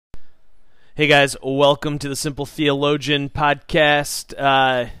Hey guys, welcome to the Simple Theologian podcast.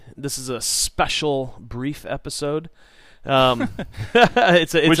 This is a special brief episode. Which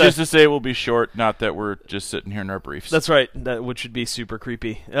is to say, we'll be short. Not that we're just sitting here in our briefs. That's right. Which would be super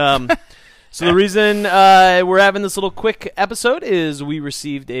creepy. So the reason we're having this little quick episode is we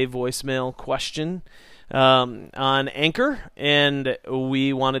received a voicemail question on Anchor, and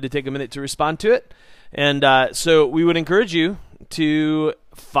we wanted to take a minute to respond to it. And so we would encourage you to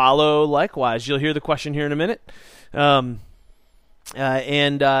follow likewise. You'll hear the question here in a minute. And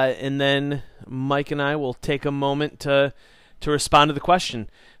then Mike and I will take a moment to respond to the question.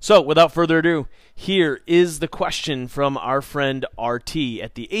 So without further ado, here is the question from our friend RT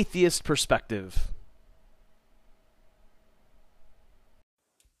at the Atheist Perspective.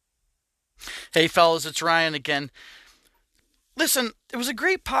 Hey fellas, it's Ryan again. Listen, it was a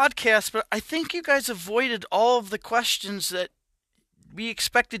great podcast, but I think you guys avoided all of the questions that we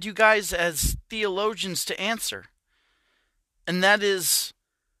expected you guys as theologians to answer. And that is,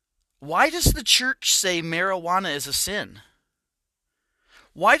 why does the church say marijuana is a sin?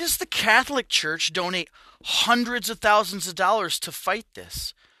 Why does the Catholic Church donate hundreds of thousands of dollars to fight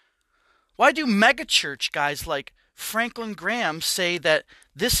this? Why do megachurch guys like Franklin Graham say that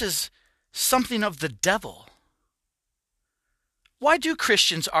this is something of the devil? Why do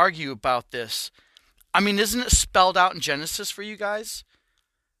Christians argue about this? I mean, isn't it spelled out in Genesis for you guys?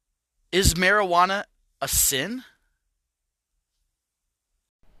 Is marijuana a sin?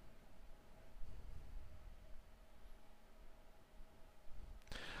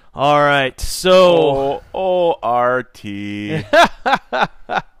 All right, so... RT.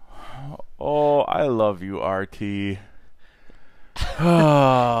 Oh, I love you, RT.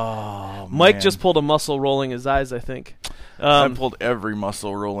 Oh, Mike just pulled a muscle rolling his eyes, I think. I pulled every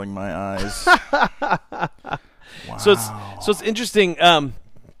muscle rolling my eyes. Wow. So it's interesting. I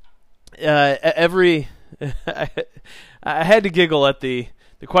had to giggle at the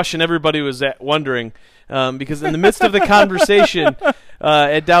question everybody was wondering, because in the midst of the conversation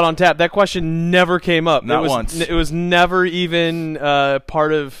at Doubt on Tap, that question never came up. Not once. It was never even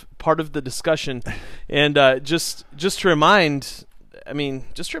part of the discussion. And just to remind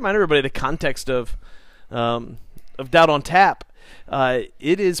everybody the context of Doubt on Tap.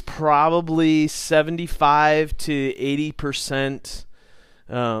 It is probably 75 to 80%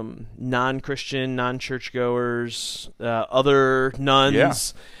 non-Christian, non-churchgoers, other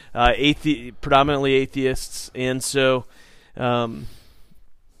nuns, predominantly atheists, and so I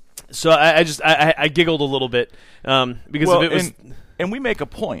giggled a little bit because if it was. And we make a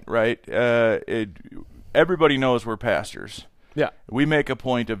point, right? Everybody knows we're pastors. Yeah, we make a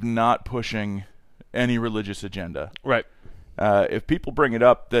point of not pushing any religious agenda. Right. If people bring it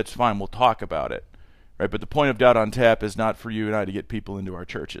up, that's fine. We'll talk about it. Right. But the point of Doubt on Tap is not for you and I to get people into our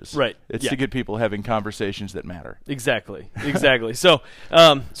churches. Right. It's to get people having conversations that matter. Exactly. So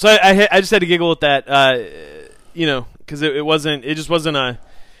I just had to giggle at that, because it just wasn't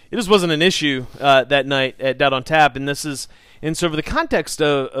an issue that night at Doubt on Tap, and so for the context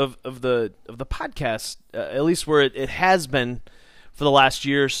of the podcast, at least where it has been for the last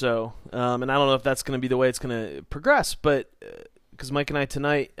year or so, and I don't know if that's going to be the way it's going to progress, but because Mike and I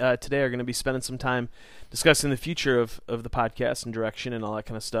today are going to be spending some time discussing the future of the podcast and direction and all that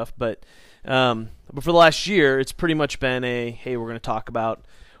kind of stuff. But for the last year, it's pretty much been hey, we're going to talk about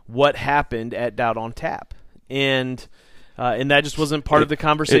what happened at Doubt on Tap, and that just wasn't part of the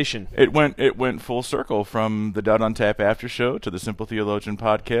conversation. It went full circle from the Doubt on Tap after show to the Simple Theologian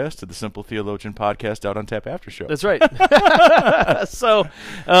podcast to the Simple Theologian podcast Doubt on Tap after show. That's right. So,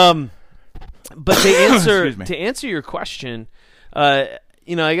 but to answer your question, I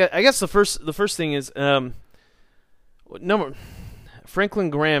guess the first thing is Franklin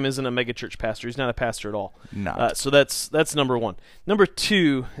Graham isn't a megachurch pastor. He's not a pastor at all. So that's number one. Number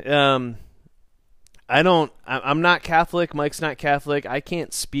two. I'm not Catholic. Mike's not Catholic. I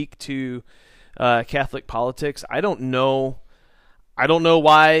can't speak to Catholic politics. I don't know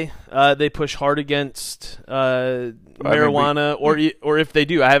why they push hard against marijuana, or if they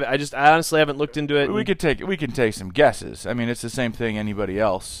do. I honestly haven't looked into it. We can take some guesses. I mean, it's the same thing anybody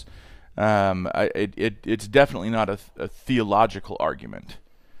else. It's definitely not a theological argument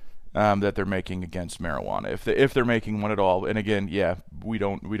that they're making against marijuana, if they're making one at all. And again, we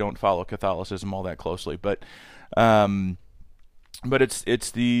don't follow Catholicism all that closely, but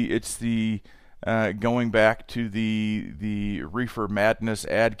it's the going back to the reefer madness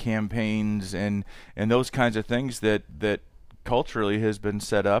ad campaigns and those kinds of things that culturally has been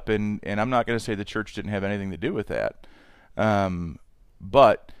set up, and I'm not going to say the church didn't have anything to do with that,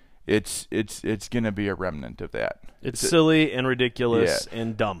 but it's going to be a remnant of that. It's silly and ridiculous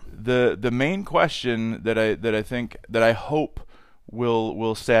and dumb. the main question that I hope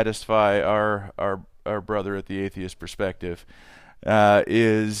will satisfy our brother at the Atheist Perspective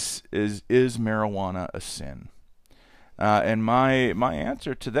is marijuana a sin? And my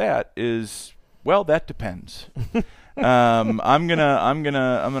answer to that is, well, that depends. I'm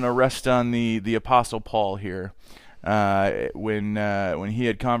gonna rest on the Apostle Paul here. When he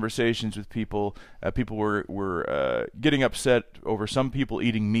had conversations with people, people were getting upset over some people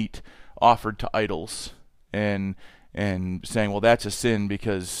eating meat offered to idols, and saying, well, that's a sin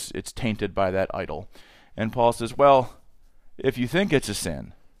because it's tainted by that idol. And Paul says, well, if you think it's a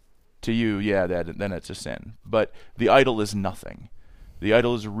sin to you, yeah, then it's a sin. But the idol is nothing. The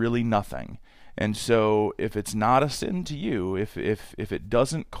idol is really nothing. And so if it's not a sin to you, if it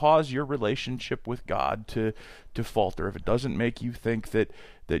doesn't cause your relationship with God to falter, if it doesn't make you think that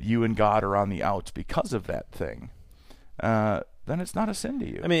you and God are on the outs because of that thing, then it's not a sin to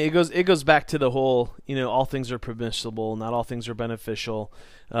you. I mean, it goes back to the whole, all things are permissible, not all things are beneficial.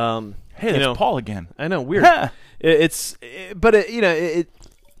 Hey, that's Paul again. I know, weird. Is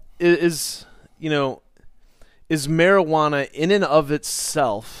marijuana in and of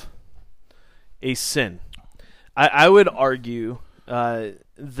itself a sin? I would argue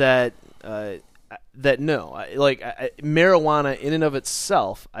that no, marijuana in and of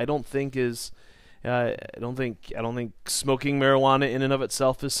itself, I don't think is. I don't think smoking marijuana in and of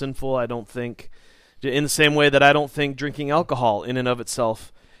itself is sinful. I don't think, in the same way that I don't think drinking alcohol in and of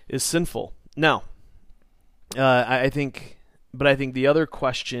itself is sinful. Now, I think the other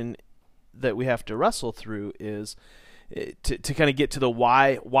question that we have to wrestle through is to kind of get to the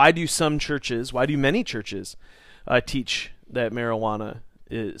why. Why do many churches teach that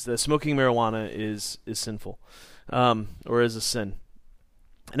smoking marijuana is sinful, or is a sin?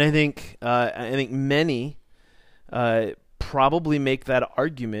 And I think many probably make that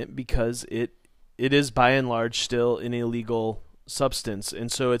argument because it is by and large still an illegal substance, and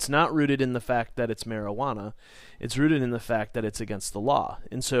so it's not rooted in the fact that it's marijuana. It's rooted in the fact that it's against the law,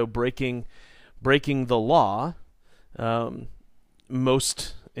 and so breaking the law,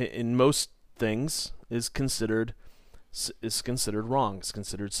 most things is considered wrong. It's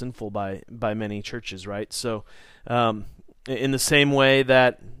considered sinful by many churches, right? So, in the same way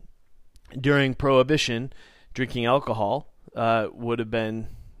that during Prohibition, drinking alcohol would have been,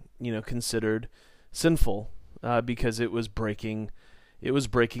 considered sinful because it was breaking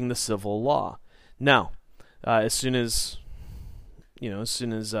the civil law. Now, as soon as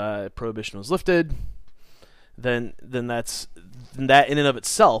Prohibition was lifted, then that in and of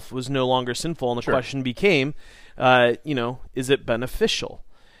itself was no longer sinful, and the question became, is it beneficial?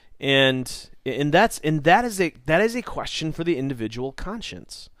 And that is a question for the individual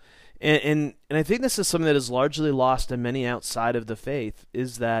conscience, and I think this is something that is largely lost on many outside of the faith,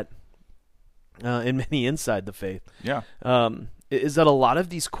 is that, and many inside the faith, is that a lot of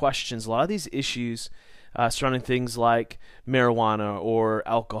these questions, a lot of these issues surrounding things like marijuana or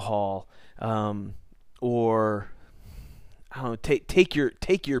alcohol, or I don't know, take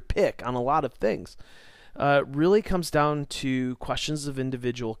your pick on a lot of things. Really comes down to questions of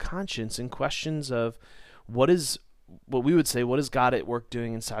individual conscience and questions of what we would say, what is God at work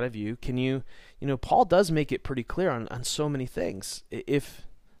doing inside of you? Can you, Paul does make it pretty clear on so many things. If,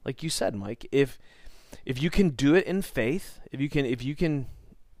 like you said, Mike, if you can do it in faith, if you can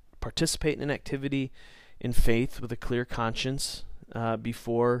participate in an activity in faith with a clear conscience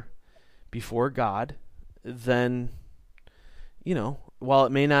before God, then, while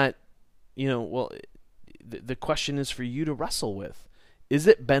it may not, the question is for you to wrestle with. Is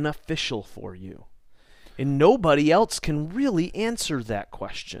it beneficial for you? And nobody else can really answer that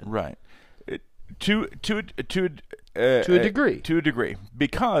question. Right. To a degree. To a degree.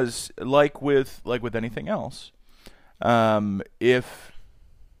 Because like with anything else, if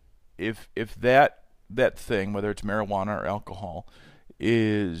that thing, whether it's marijuana or alcohol,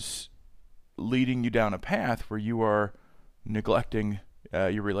 is leading you down a path where you are neglecting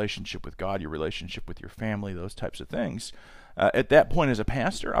your relationship with God, your relationship with your family, those types of things, at that point as a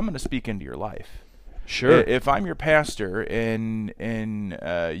pastor, I'm going to speak into your life. Sure. If I'm your pastor and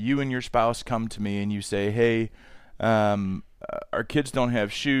you and your spouse come to me and you say, hey, our kids don't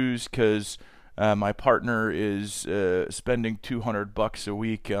have shoes because my partner is spending $200 a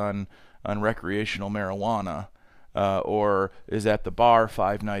week on recreational marijuana, or is at the bar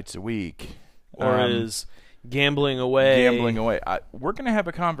 5 nights a week, or is gambling away. We're going to have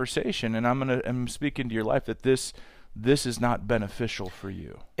a conversation, and I'm speaking to your life that this is not beneficial for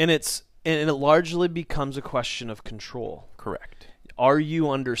you. And it largely becomes a question of control. Correct. Are you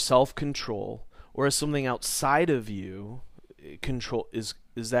under self-control, or is something outside of you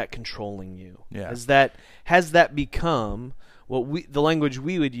controlling you? Yeah. Has that become the language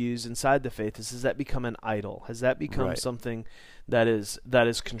we would use inside the faith is, has that become an idol? Has that become Right. something that is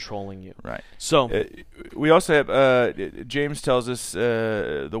controlling you? Right. So we also have James tells us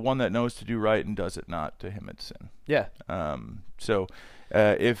the one that knows to do right and does it not, to him it's sin. yeah. So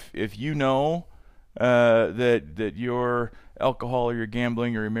if you know that your alcohol or your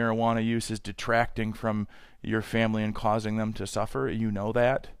gambling or your marijuana use is detracting from your family and causing them to suffer, you know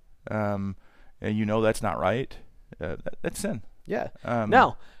that, and you know that's not right, that's sin. Yeah.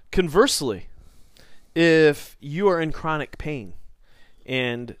 Now, conversely, if you are in chronic pain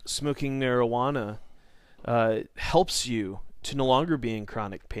and smoking marijuana helps you to no longer be in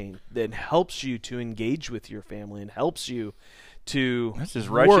chronic pain, then helps you to engage with your family and helps you to That's as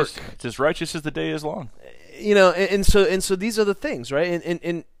work. righteous. It's as righteous as the day is long. And so these are the things, right?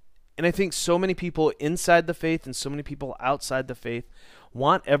 And I think so many people inside the faith and so many people outside the faith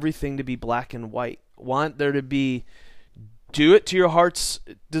want everything to be black and white. Want there to be, do it to your heart's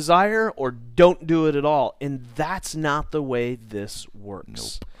desire or don't do it at all. And that's not the way this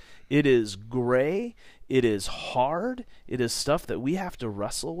works. Nope. It is gray. It is hard. It is stuff that we have to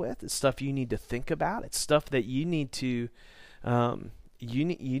wrestle with. It's stuff you need to think about. It's stuff that you need to you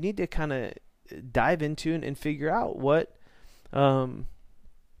need to kind of dive into and figure out what what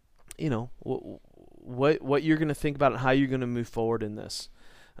you're going to think about and how you're going to move forward in this.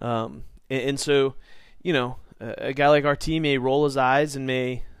 And so, a guy like RT may roll his eyes and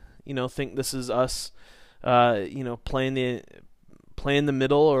may, think this is us, playing the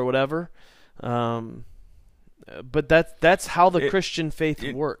middle or whatever. But that's how the Christian faith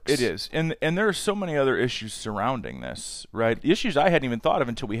works. It is, and there are so many other issues surrounding this, right? Issues I hadn't even thought of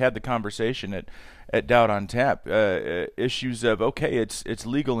until we had the conversation at Doubt on Tap. Issues of, okay, it's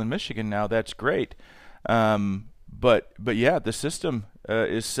legal in Michigan now, that's great, but yeah, the system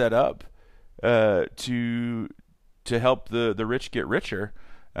is set up to help the rich get richer,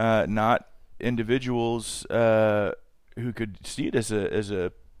 not individuals who could see it as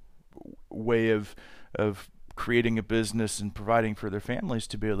a way of creating a business and providing for their families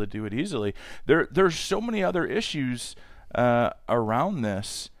to be able to do it easily. There's so many other issues around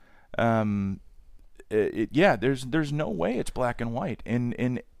this. There's no way it's black and white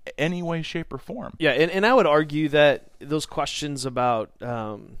in any way, shape, or form. Yeah, and I would argue that those questions about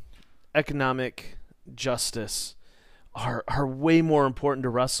economic justice are way more important to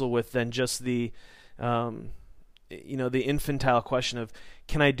wrestle with than just the the infantile question of,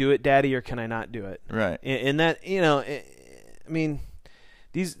 can I do it, Daddy, or can I not do it? Right. And that,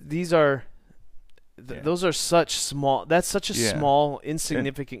 these are those are such small. That's such a small,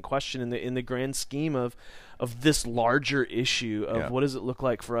 insignificant question in the grand scheme of this larger issue of what does it look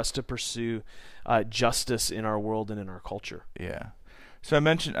like for us to pursue justice in our world and in our culture. Yeah. So I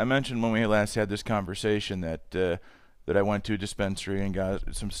mentioned when we last had this conversation that I went to a dispensary and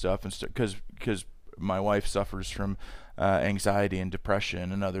got some stuff and because my wife suffers from anxiety and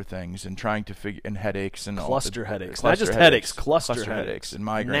depression and other things, and trying to figure, and headaches and cluster headaches, not just headaches, cluster headaches and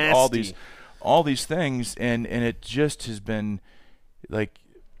migraine, nasty. all these things, and it just has been like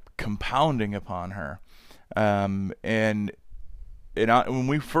compounding upon her. When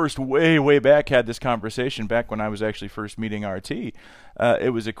we first way back had this conversation, back when I was actually first meeting RT,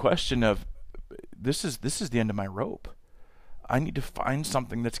 it was a question of, this is the end of my rope. I need to find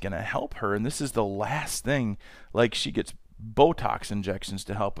something that's going to help her, and this is the last thing. Like, she gets Botox injections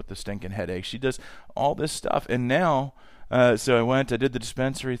to help with the stinking headache. She does all this stuff, and now, so I did the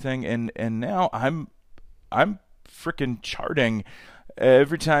dispensary thing, and now I'm freaking charting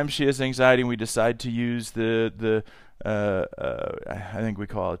every time she has anxiety, and we decide to use the I think we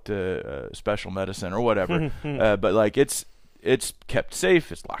call it special medicine or whatever. But like, it's kept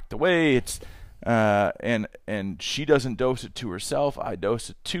safe, it's locked away, it's. And she doesn't dose it to herself. I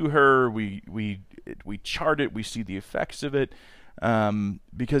dose it to her. We chart it. We see the effects of it,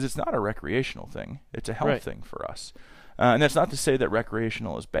 because it's not a recreational thing. It's a health thing for us. And that's not to say that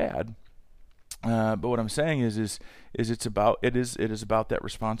recreational is bad. But what I'm saying is it is about that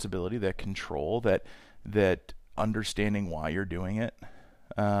responsibility, that control, that understanding why you're doing it.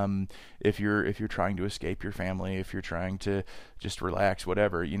 If you're trying to escape your family, if you're trying to just relax,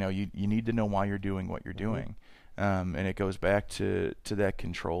 whatever, you need to know why you're doing what you're doing. And it goes back to that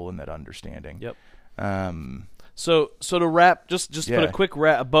control and that understanding. Yep. So to wrap, just put a quick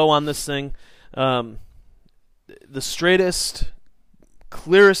bow on this thing. The straightest,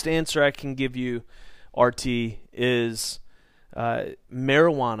 clearest answer I can give you, RT, is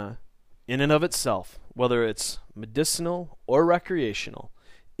marijuana in and of itself, whether it's medicinal or recreational,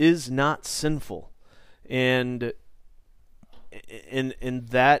 is not sinful. And in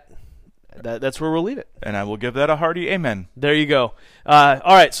that's where we'll leave it. And I will give that a hearty amen. There you go. All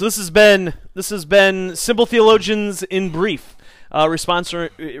right, so this has been Simple Theologians in brief.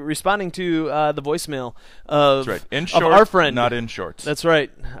 Responding to the voicemail of, That's right. In of short, our friend, not in shorts. That's right.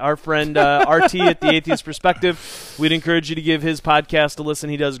 Our friend RT at the Atheist Perspective. We'd encourage you to give his podcast a listen.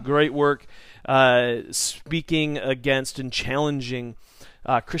 He does great work speaking against and challenging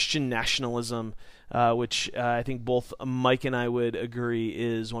Christian nationalism, which I think both Mike and I would agree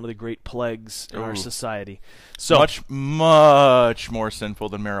is one of the great plagues in our society. So much more sinful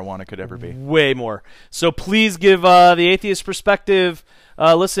than marijuana could ever be. Way more. So please give the Atheist Perspective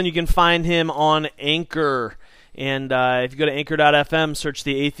listen. You can find him on Anchor. And if you go to anchor.fm, search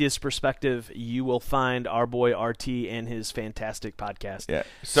the Atheist Perspective, you will find our boy RT and his fantastic podcast. Yeah.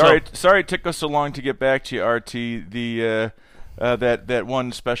 Sorry it took us so long to get back to you, RT. The that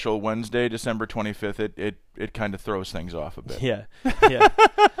one special Wednesday, December 25th, it kind of throws things off a bit. Yeah.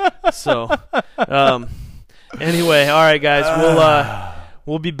 So, anyway, all right, guys,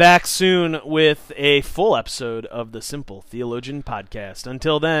 we'll be back soon with a full episode of the Simple Theologian Podcast.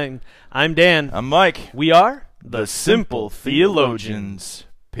 Until then, I'm Dan. I'm Mike. We are the Simple Theologians.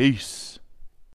 Peace.